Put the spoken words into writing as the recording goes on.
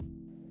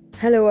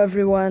Hello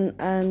everyone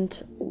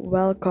and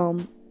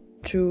welcome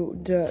to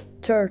the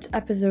third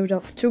episode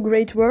of Too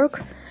Great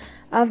Work.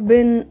 I've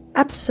been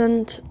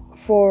absent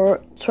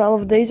for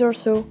 12 days or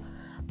so,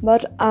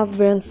 but I've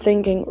been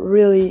thinking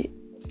really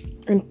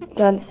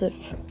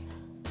intensive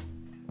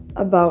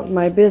about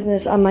my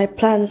business and my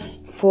plans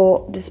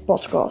for this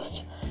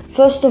podcast.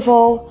 First of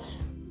all,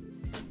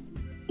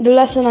 the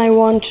lesson I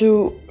want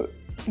to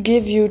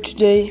give you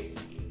today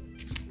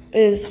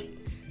is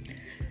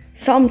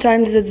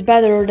sometimes it's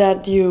better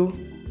that you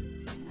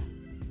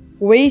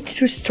wait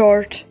to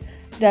start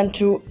than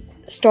to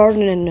start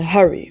in a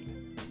hurry.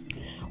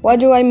 What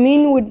do I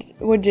mean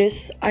with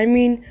this? I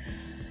mean,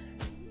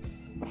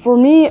 for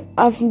me,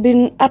 I've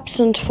been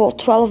absent for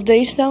 12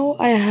 days now.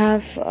 I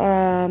have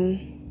a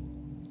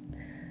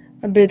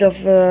bit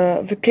of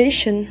a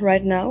vacation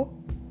right now.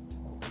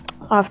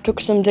 I've took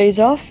some days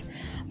off,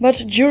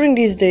 but during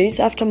these days,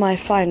 after my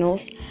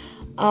finals,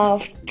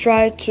 I've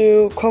tried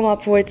to come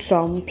up with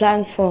some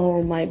plans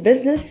for my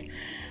business,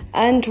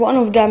 and one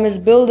of them is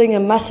building a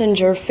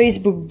Messenger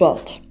Facebook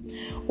bot.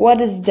 What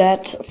is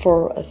that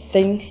for a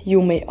thing,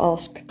 you may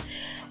ask?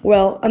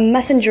 Well, a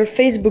Messenger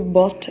Facebook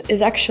bot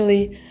is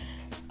actually,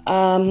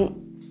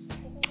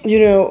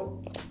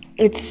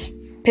 it's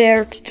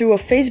paired to a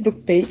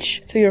Facebook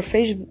page, to your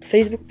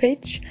Facebook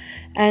page,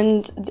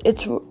 and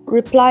it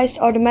replies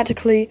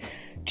automatically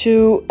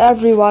to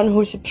everyone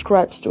who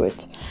subscribes to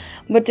it.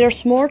 But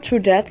there's more to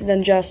that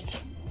than just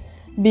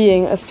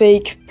being a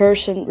fake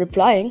person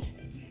replying.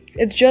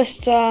 It's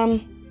just,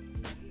 the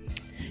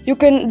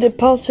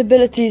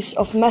possibilities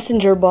of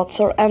messenger bots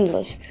are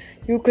endless.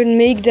 You can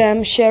make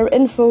them share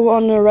info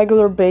on a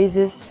regular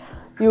basis.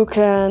 You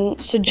can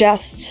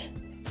suggest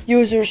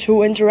users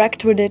who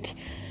interact with it,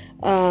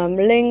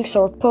 links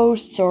or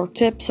posts or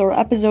tips or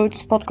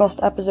episodes,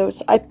 podcast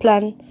episodes. I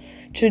plan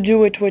to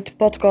do it with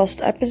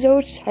podcast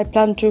episodes. I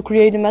plan to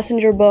create a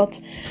messenger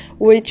bot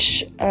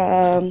which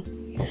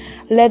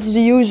lets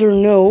the user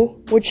know,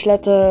 which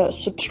let the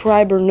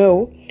subscriber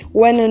know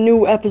when a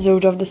new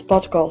episode of this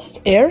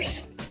podcast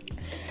airs.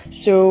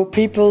 So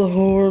people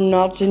who are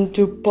not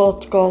into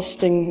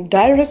podcasting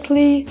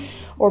directly,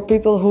 or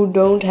people who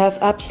don't have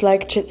apps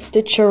like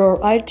Stitcher or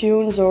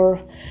iTunes or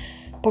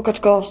Pocket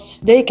Casts,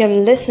 they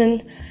can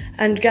listen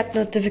and get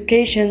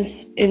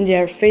notifications in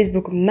their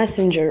Facebook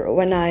Messenger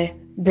when I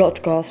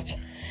broadcast.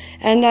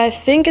 And I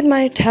think it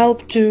might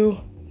help to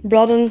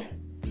broaden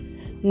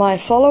my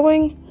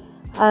following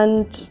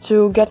and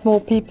to get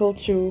more people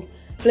to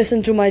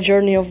listen to my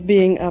journey of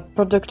being a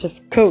productive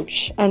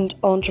coach and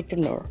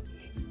entrepreneur.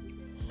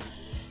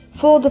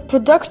 For the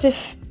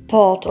productive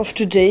part of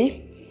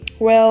today,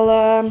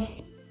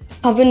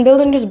 I've been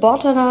building this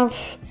bot and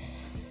I've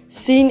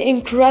seen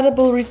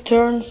incredible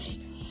returns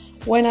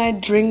when I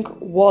drink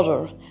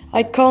water.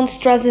 I can't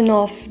stress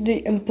enough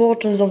the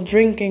importance of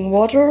drinking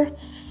water.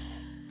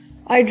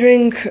 I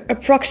drink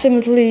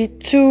approximately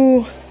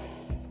 2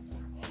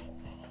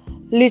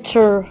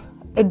 liters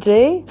a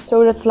day,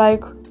 so that's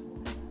like,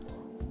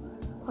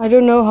 I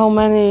don't know how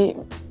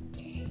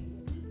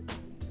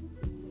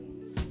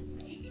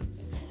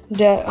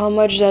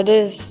much that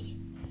is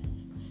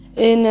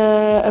in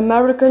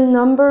American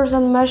numbers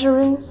and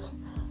measurings,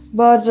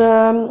 but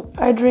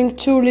I drink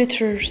 2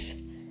 liters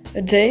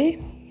a day.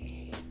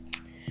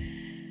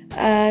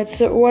 It's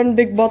one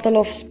big bottle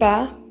of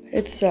Spa.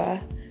 It's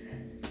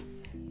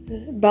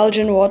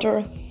Belgian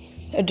water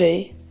a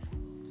day,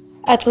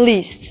 at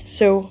least.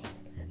 So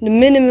the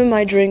minimum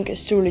I drink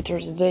is 2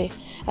 liters a day,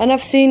 and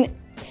I've seen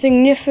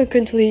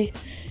significant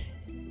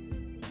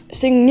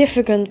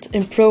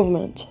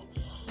improvement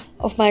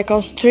of my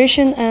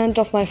concentration and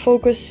of my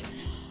focus.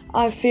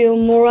 I feel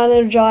more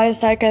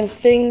energized. I can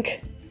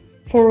think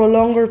for a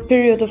longer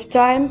period of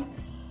time.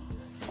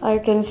 I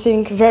can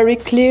think very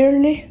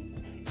clearly.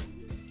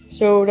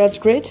 So that's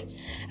great.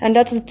 And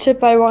that's the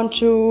tip I want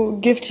to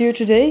give to you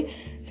today.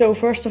 So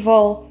first of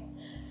all,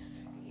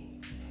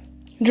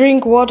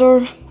 drink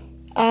water,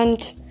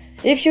 and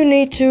if you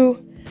need to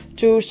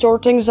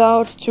sort things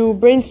out, to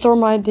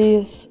brainstorm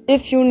ideas,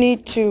 if you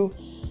need to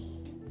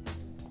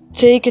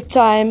take a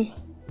time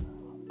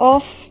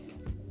off,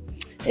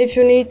 if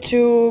you need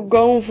to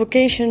go on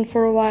vacation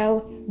for a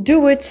while,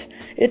 do it.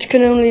 It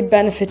can only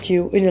benefit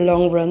you in the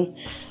long run.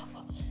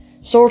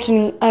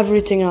 Sorting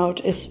everything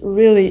out is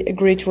really a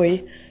great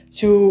way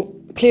to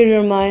clear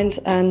your mind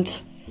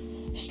and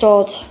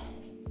start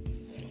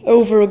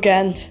over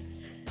again,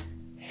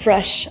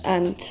 fresh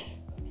and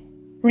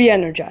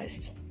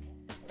re-energized.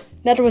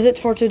 That was it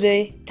for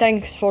today.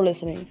 Thanks for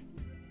listening.